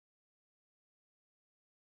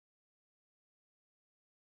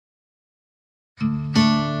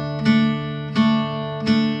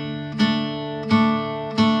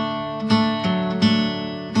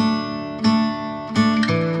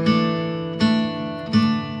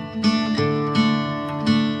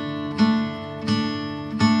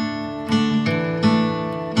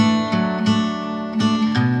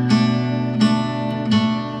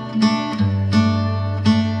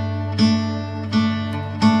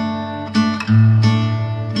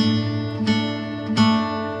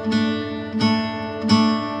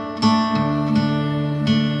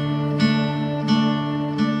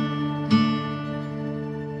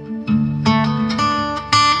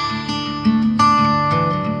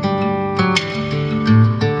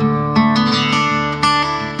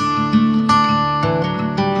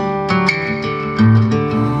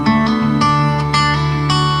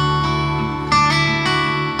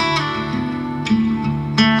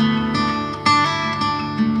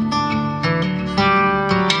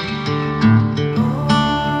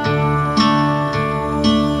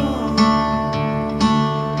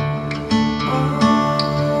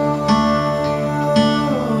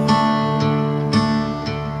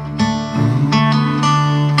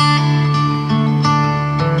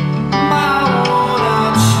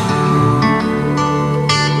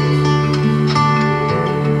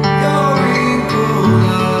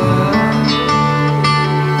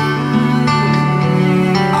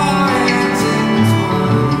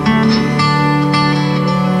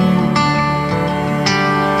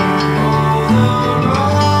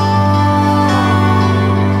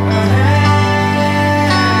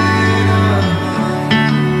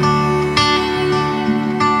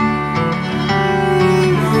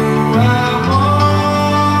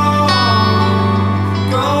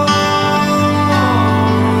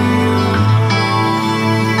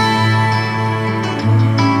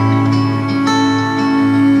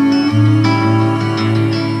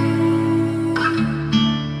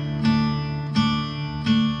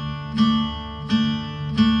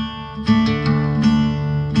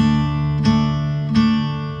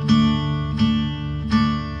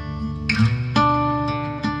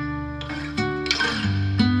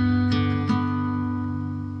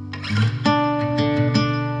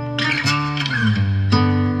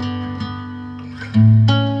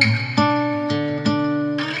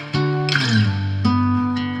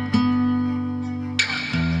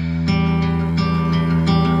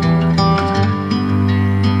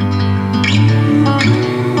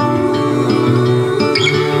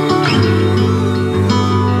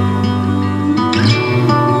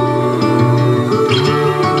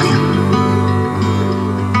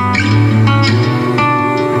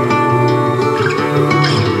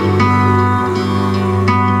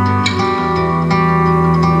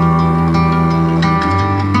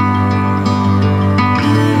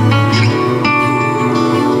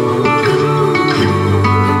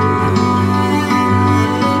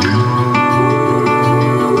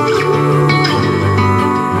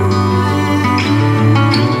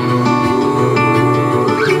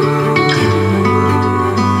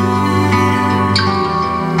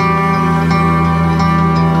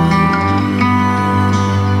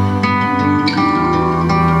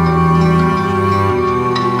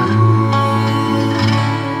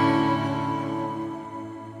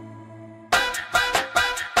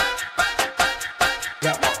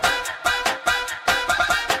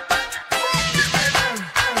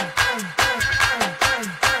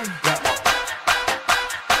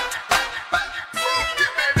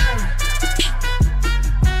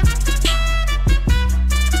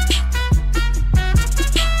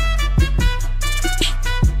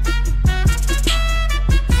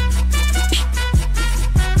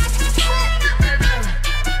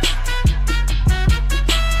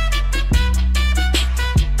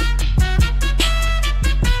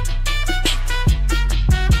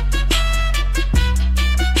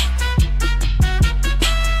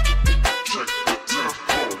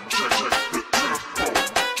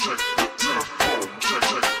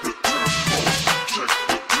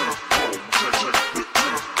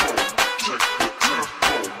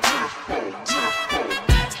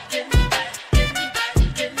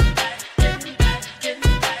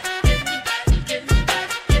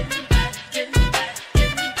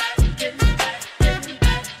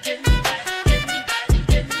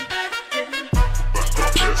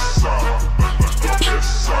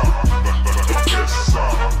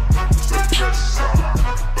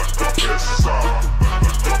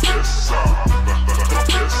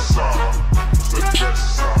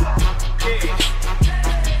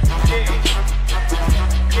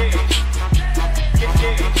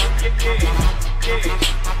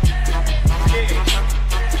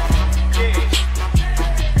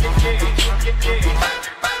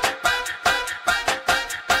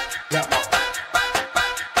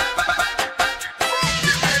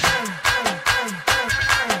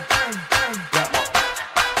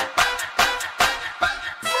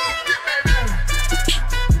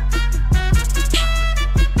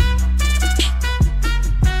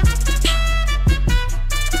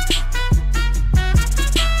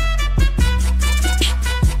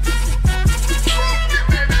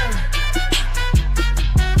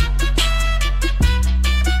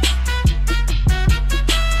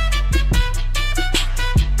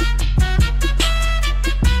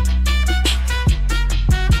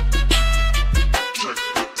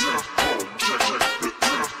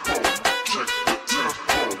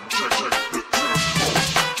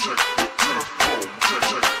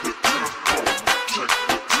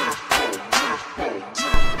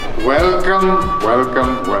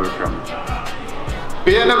welcome.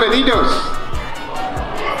 Bienvenidos.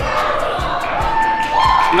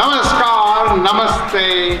 Namaskar,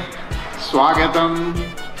 namaste, swagatam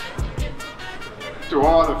to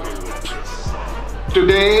all of you.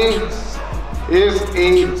 Today is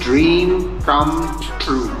a dream come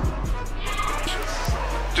true.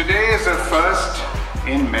 Today is a first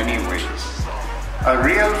in many ways. A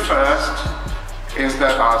real first is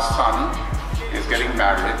that our son is getting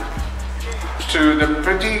married to the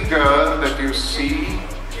pretty girl that you see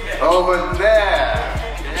over there.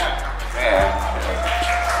 There.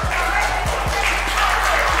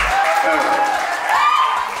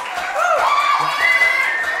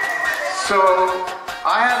 So,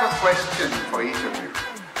 I have a question for each of you.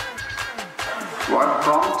 What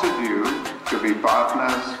prompted you to be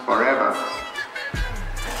partners forever?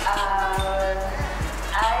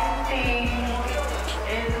 I think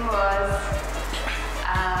it was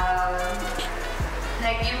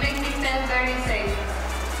like you make me feel very safe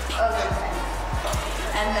all the time,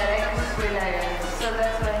 and that I could rely on you. So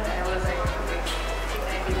that's why I was like, okay.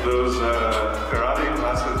 Those karate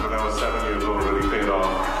classes when I was 7 years old really paid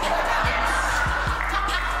off.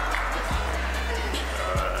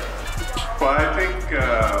 Well, I think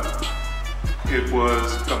it was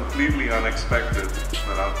completely unexpected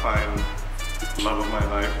that I'll find love of my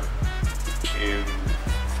life in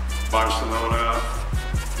Barcelona,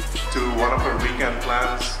 to one of our weekend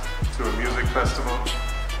plans, to a music festival.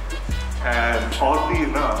 And oddly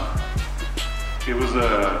enough, it was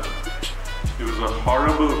a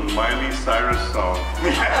horrible Miley Cyrus song.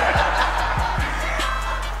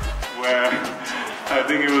 Where I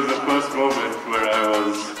think it was the first moment where I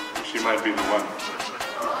was, she might be the one.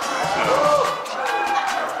 So,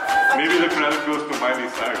 maybe the credit goes to Miley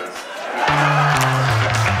Cyrus.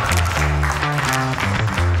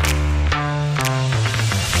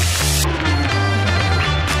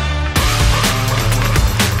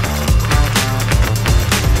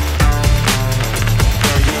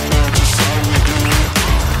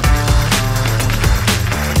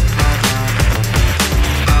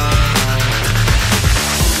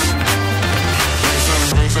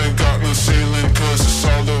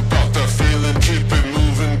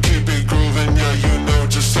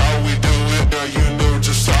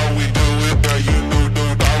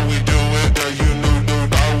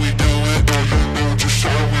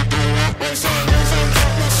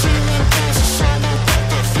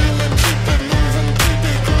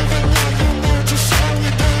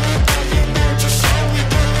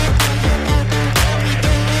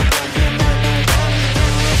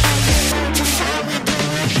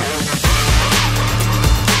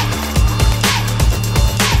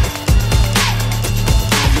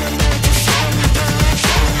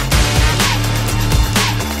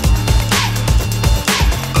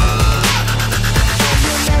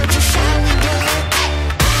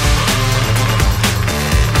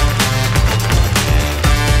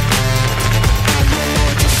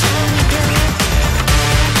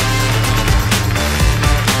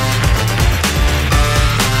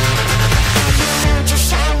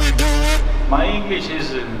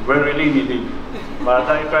 Very limited, but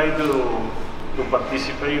I try to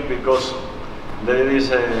participate because there is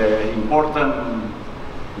the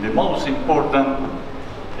most important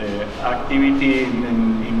activity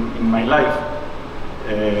in my life,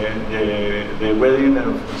 the wedding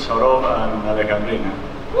of Saurav and Alejandrina.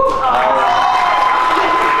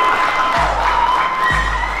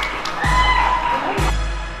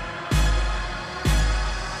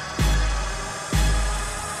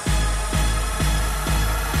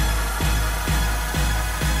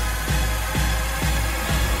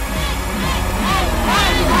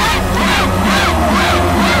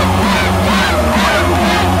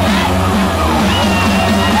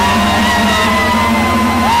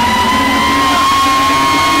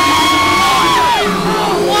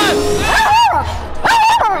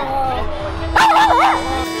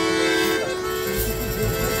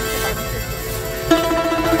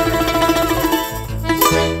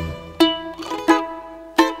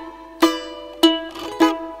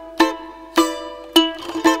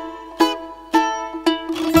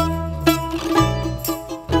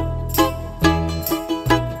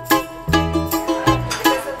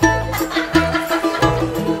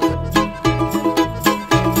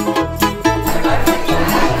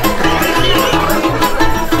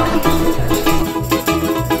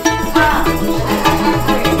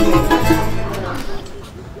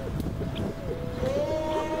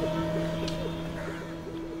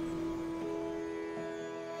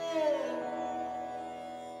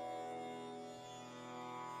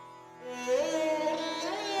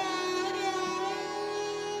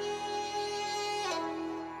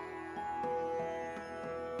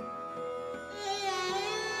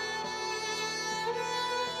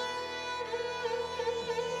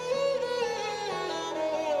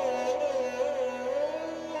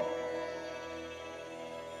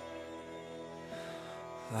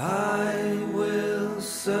 I will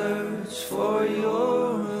search for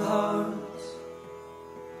your heart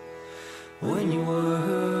when your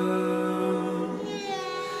world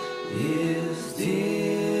is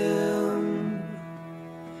dim.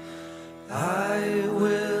 I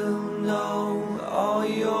will know all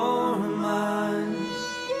your minds.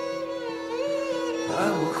 I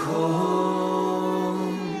will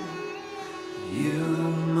call you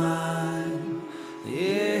mine.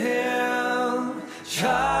 Yeah,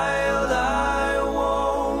 child, I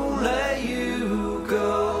won't let you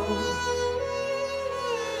go.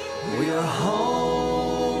 We are homeward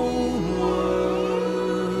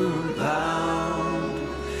bound.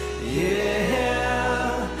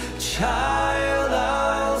 Yeah, child,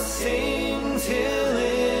 I'll sing till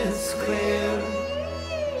it's clear.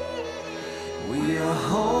 We are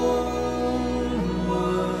homeward.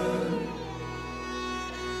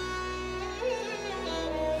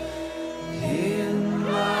 In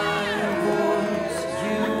my voice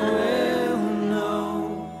you will know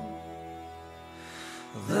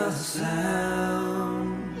the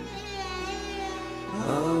sound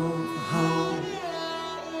of hope.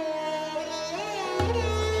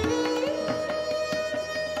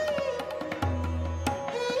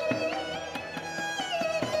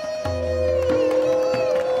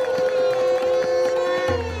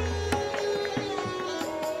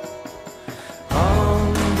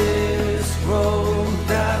 On this road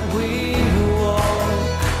that we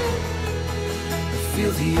walk,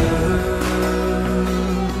 feel the earth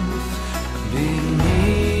beneath.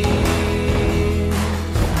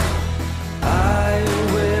 I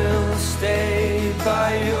will stay by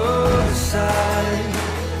your side,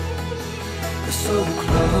 so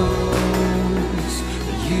close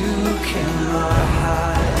that you cannot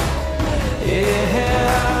hide.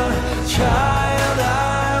 Yeah, child, I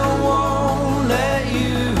won't let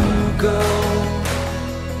you go.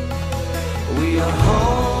 We are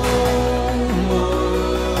homeward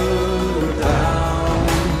bound.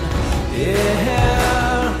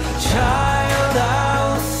 Yeah, child,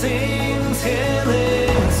 I'll sing till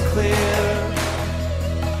it's clear.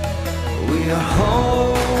 We are homeward.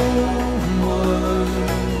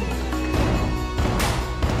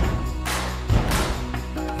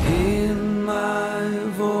 In my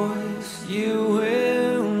voice you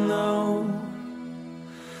will know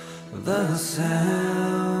the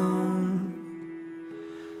sound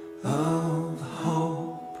of hope.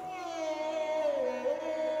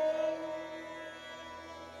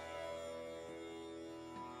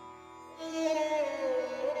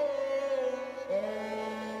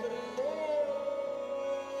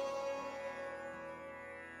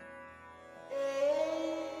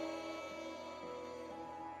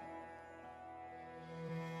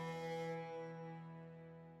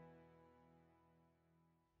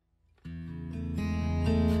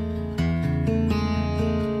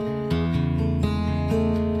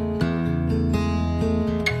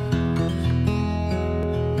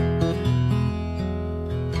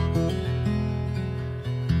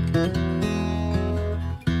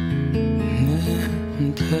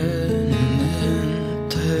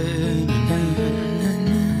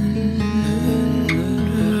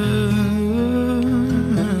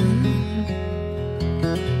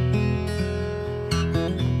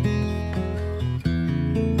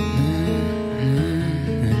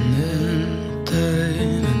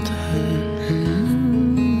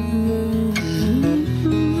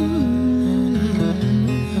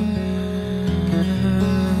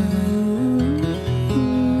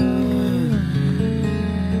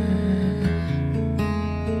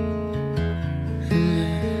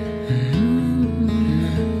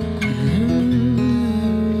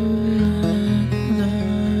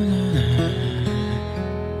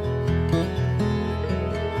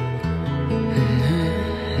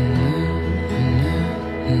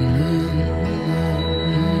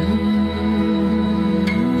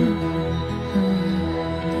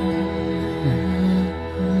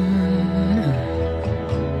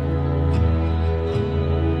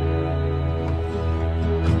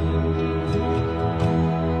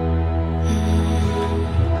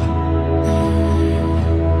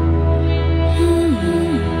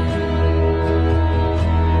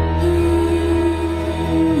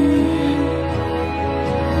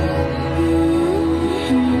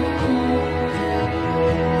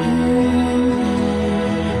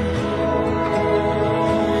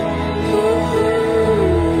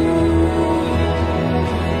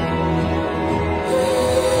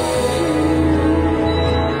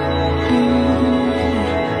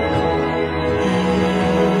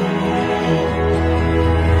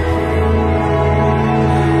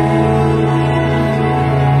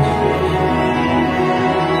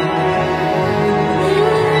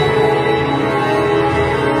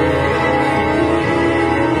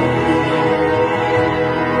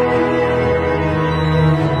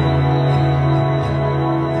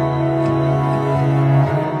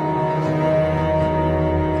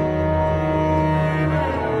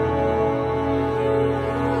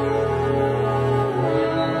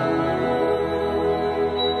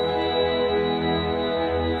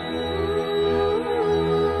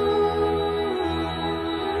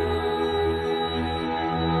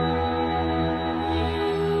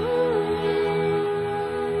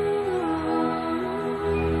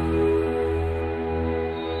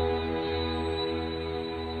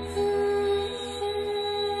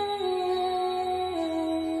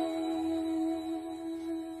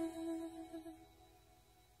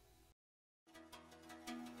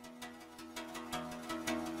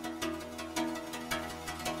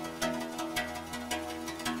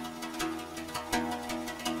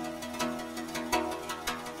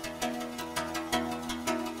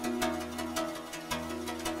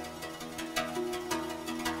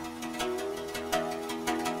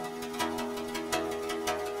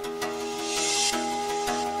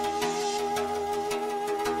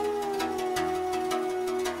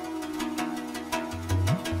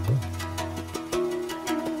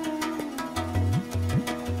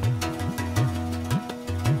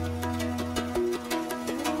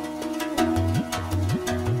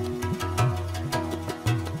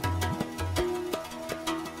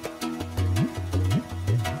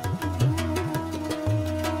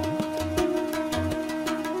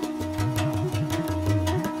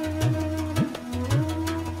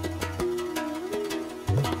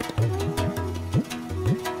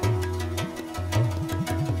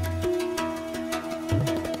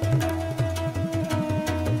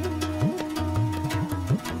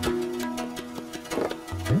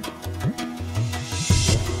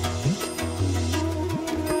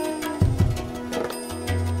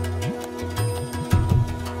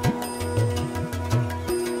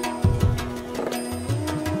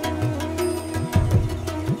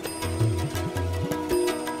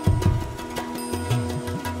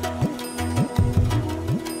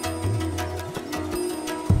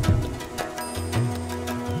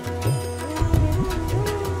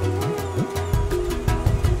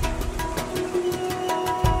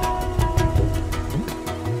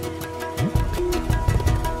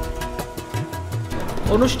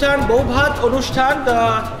 Onushthan, Bobhat Onushthan,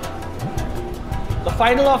 the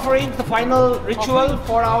final offering, the final ritual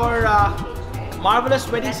for our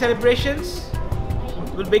marvelous wedding celebrations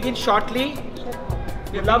will begin shortly.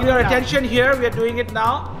 We love your attention here. We are doing it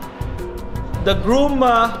now. The groom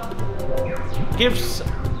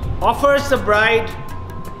offers the bride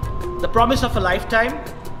the promise of a lifetime.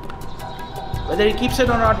 Whether he keeps it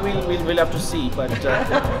or not, we'll have to see. But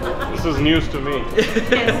This is news to me.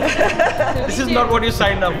 this is not what you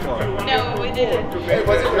signed up for. No, we didn't.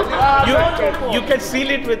 You can seal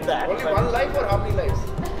it with that. Only one life or how many lives?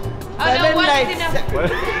 Seven lives.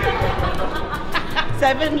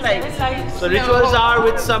 7 lives. So rituals are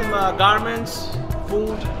with some garments,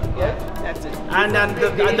 food, That's it. and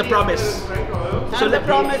the promise. So the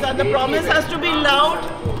promise has to be loud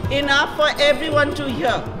enough for everyone to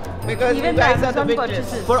hear. Because you guys are the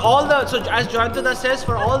witnesses. For all the, so as Joyantada says,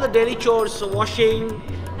 for all the daily chores, so washing,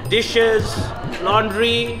 dishes,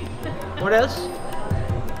 laundry, what else?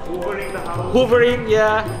 Hoovering the house. Hoovering,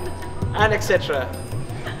 yeah, and etc.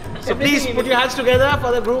 So please put your hands together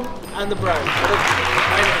for the groom and the bride.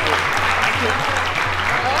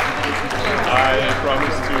 I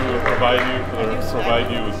promise to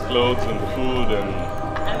provide you with clothes and food and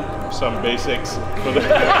some basics for the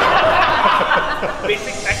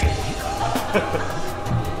Basic package.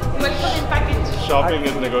 Welcome in package. shopping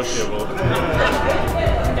is negotiable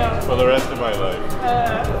for the rest of my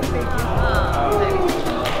life.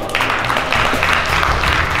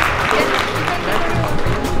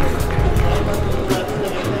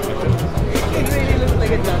 It really looks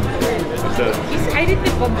like a dance. I did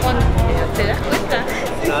the pompon. ¿Te das cuenta?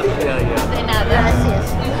 De nada. Gracias.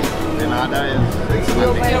 De nada es.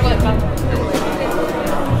 You're welcome.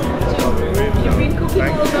 You've been cooking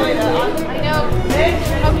all night. I know.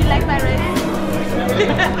 Hope you like my rice.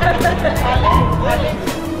 Alex,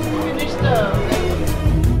 finish the.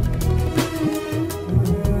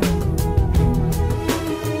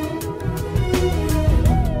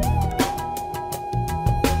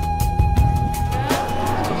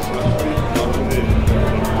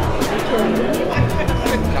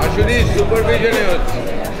 শাশুড়ি সুপারভিশনে হচ্ছে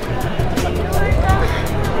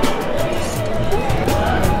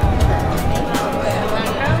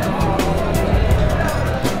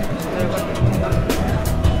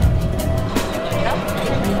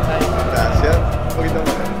Gracias. Un poquito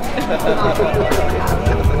más.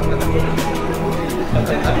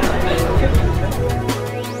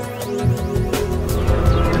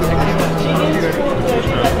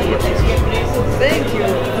 Thank you.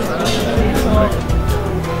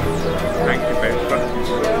 Thank you very much.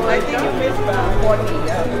 I think you missed about 40.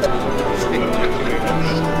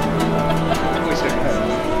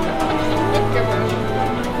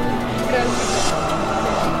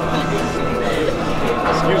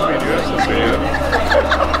 Excuse me, do you have some beer?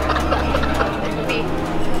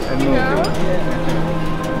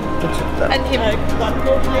 And him. One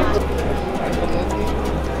more plate.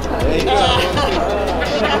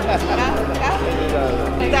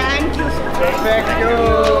 Thank you. Perfecto.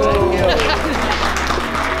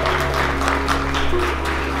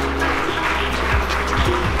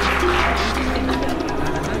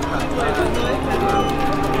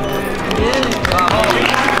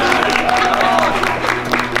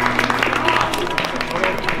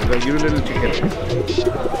 Give you a little chicken.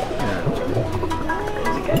 Yeah.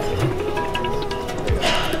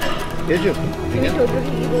 Did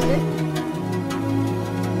you?